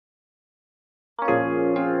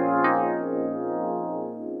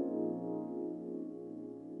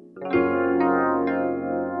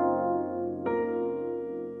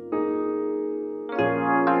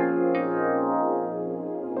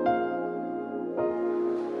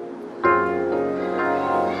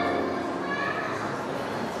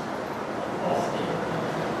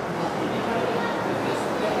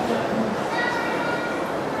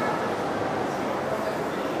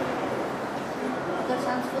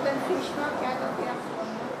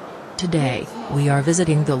Today, we are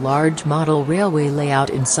visiting the large model railway layout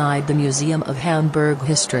inside the Museum of Hamburg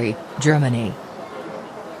History, Germany.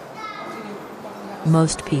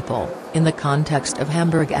 Most people, in the context of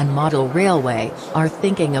Hamburg and model railway, are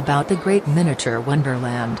thinking about the Great Miniature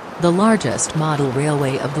Wonderland, the largest model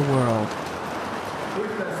railway of the world.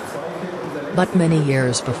 But many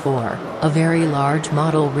years before, a very large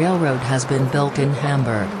model railroad has been built in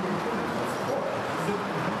Hamburg.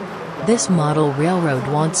 This model railroad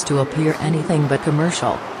wants to appear anything but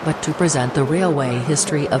commercial, but to present the railway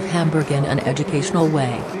history of Hamburg in an educational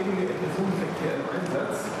way.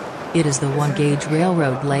 It is the one-gauge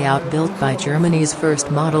railroad layout built by Germany's first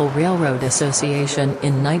Model Railroad Association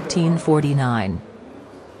in 1949.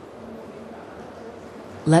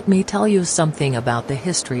 Let me tell you something about the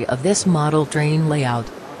history of this model train layout.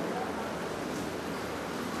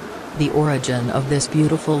 The origin of this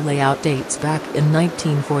beautiful layout dates back in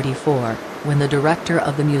 1944, when the director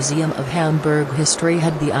of the Museum of Hamburg History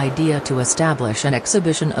had the idea to establish an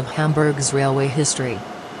exhibition of Hamburg's railway history.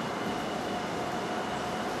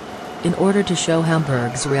 In order to show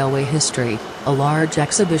Hamburg's railway history, a large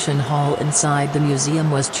exhibition hall inside the museum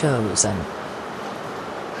was chosen.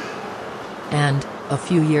 And, a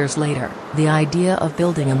few years later, the idea of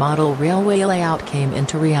building a model railway layout came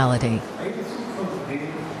into reality.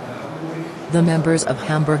 The members of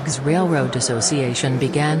Hamburg's Railroad Association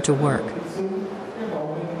began to work.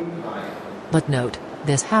 But note,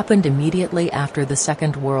 this happened immediately after the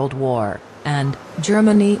Second World War, and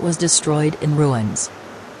Germany was destroyed in ruins.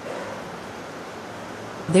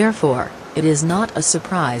 Therefore, it is not a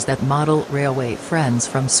surprise that model railway friends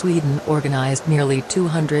from Sweden organized nearly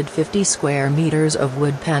 250 square meters of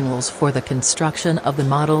wood panels for the construction of the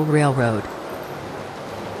model railroad.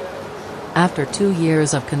 After 2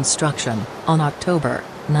 years of construction, on October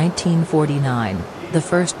 1949, the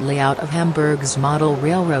first layout of Hamburg's model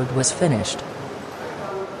railroad was finished.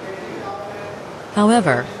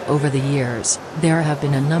 However, over the years, there have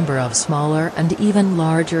been a number of smaller and even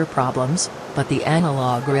larger problems, but the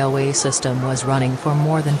analog railway system was running for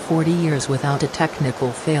more than 40 years without a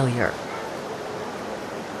technical failure.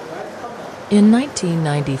 In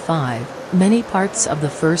 1995, many parts of the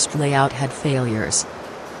first layout had failures.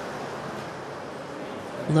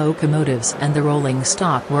 Locomotives and the rolling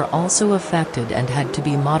stock were also affected and had to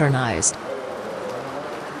be modernized.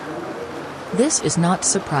 This is not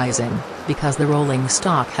surprising, because the rolling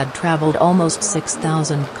stock had traveled almost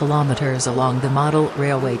 6,000 kilometers along the model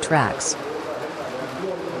railway tracks.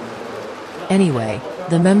 Anyway,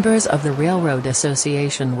 the members of the Railroad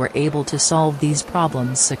Association were able to solve these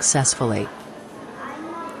problems successfully.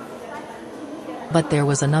 But there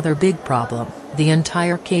was another big problem: the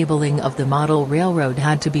entire cabling of the model railroad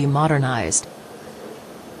had to be modernized.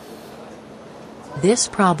 This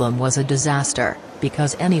problem was a disaster,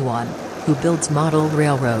 because anyone who builds model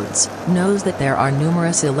railroads knows that there are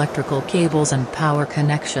numerous electrical cables and power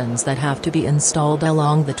connections that have to be installed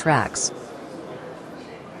along the tracks.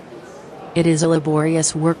 It is a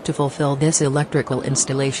laborious work to fulfill this electrical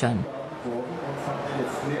installation.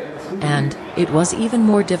 And, it was even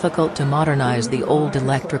more difficult to modernize the old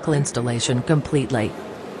electrical installation completely.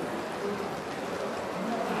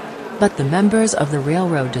 But the members of the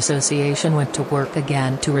Railroad Association went to work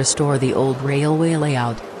again to restore the old railway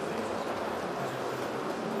layout.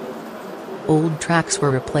 Old tracks were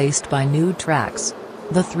replaced by new tracks.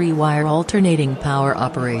 The 3-wire alternating power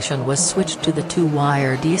operation was switched to the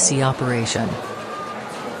 2-wire DC operation.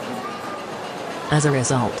 As a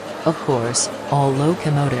result, of course, all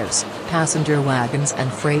locomotives, passenger wagons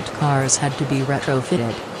and freight cars had to be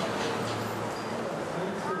retrofitted.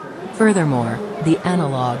 Furthermore, the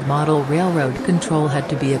analog model railroad control had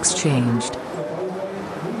to be exchanged.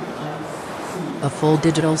 A full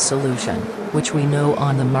digital solution, which we know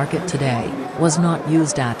on the market today, was not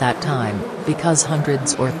used at that time, because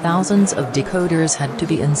hundreds or thousands of decoders had to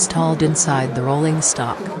be installed inside the rolling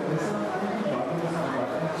stock.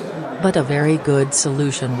 But a very good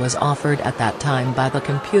solution was offered at that time by the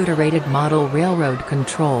computer-aided model railroad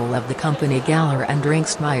control of the company Galler and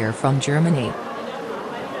Ringstmeyer from Germany.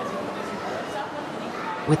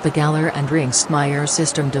 With the Galler and Ringstmeyer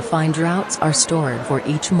system, defined routes are stored for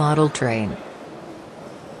each model train.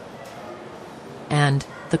 And,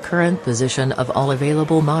 the current position of all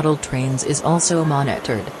available model trains is also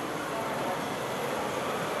monitored.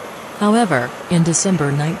 However, in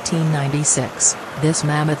December 1996, this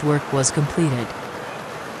mammoth work was completed.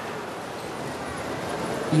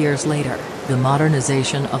 Years later, the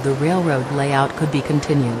modernization of the railroad layout could be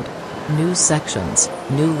continued. New sections,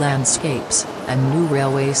 new landscapes, and new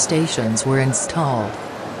railway stations were installed.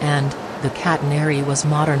 And, The catenary was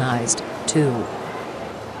modernized, too.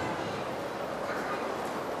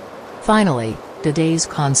 Finally, today's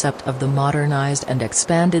concept of the modernized and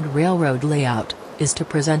expanded railroad layout is to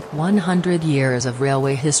present 100 years of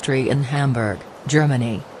railway history in Hamburg,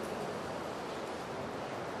 Germany.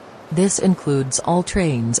 This includes all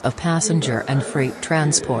trains of passenger and freight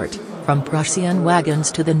transport, from Prussian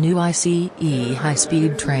wagons to the new ICE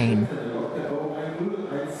high-speed train.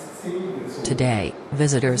 Today,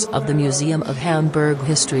 visitors of the Museum of Hamburg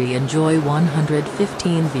History enjoy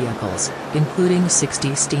 115 vehicles, including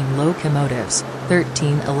 60 steam locomotives,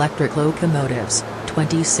 13 electric locomotives,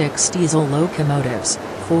 26 diesel locomotives,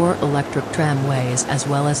 4 electric tramways as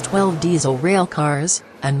well as 12 diesel railcars,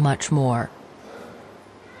 and much more.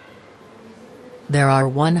 There are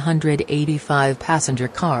 185 passenger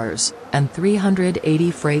cars, and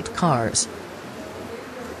 380 freight cars.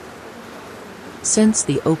 Since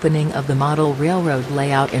the opening of the model railroad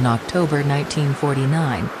layout in October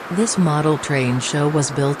 1949, this model train show was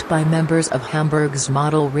built by members of Hamburg's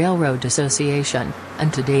Model Railroad Association,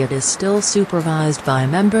 and today it is still supervised by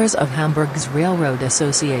members of Hamburg's Railroad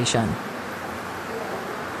Association.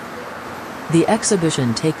 The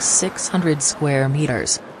exhibition takes 600 square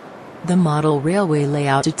meters. The model railway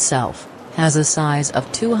layout itself has a size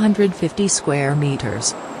of 250 square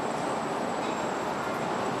meters.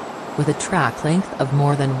 With a track length of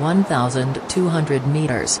more than 1,200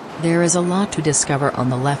 meters, there is a lot to discover on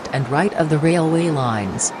the left and right of the railway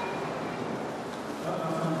lines.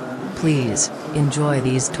 Please, enjoy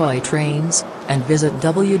these toy trains, and visit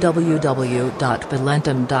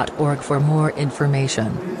www.pilentum.org for more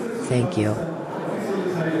information. Thank you.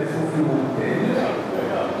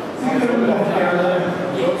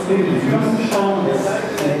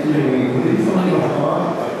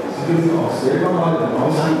 Sie dürfen auch selber mal im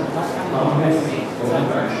Ausland nachmessen und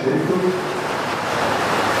einstellen.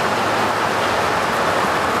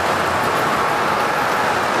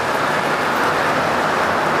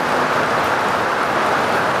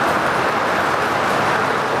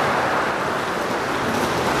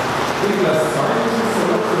 Das Zeichen ist so,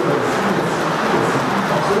 dass wir das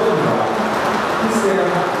auch so machen. Ist der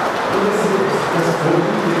das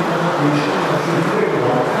Problem, den man nicht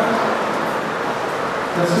gebraucht hat.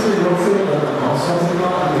 Das ist die Nutzung dann am Ausweis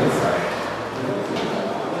immer angezeigt.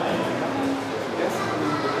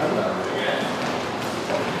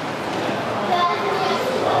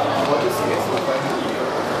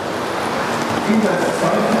 In das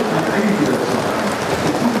Zeichen und einige dazu ein. Die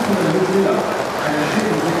Zukunft von der Mozilla, eine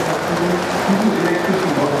Schädlingsaktion, die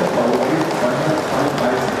elektrischen Wasserbauer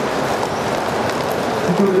 232.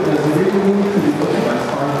 Die wurde in der Sowjetunion für die Deutsche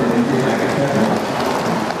Reichsbahn der ND hergestellt.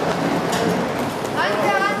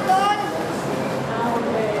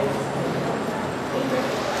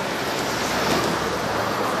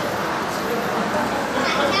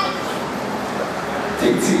 Der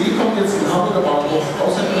ICE kommt jetzt in Hamburger Bahnhof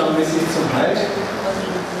außerplanmäßig zum Halt.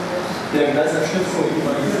 Der Gleisabschnitt vor ihm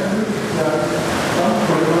war hier. Dann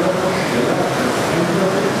wollen wir das noch schneller als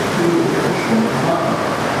 160 Kilometer Stunde fahren.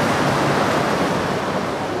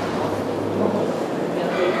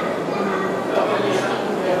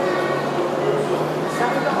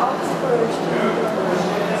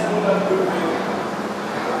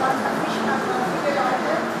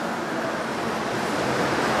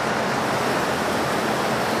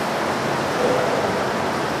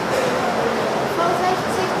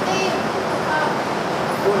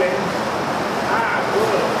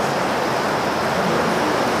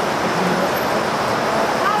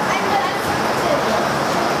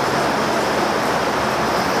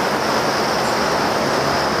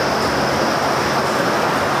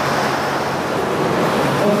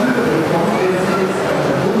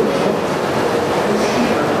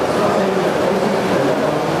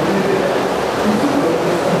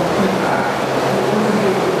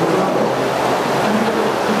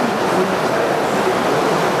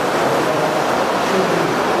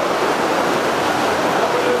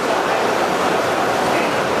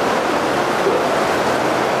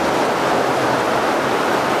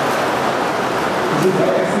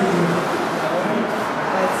 Super.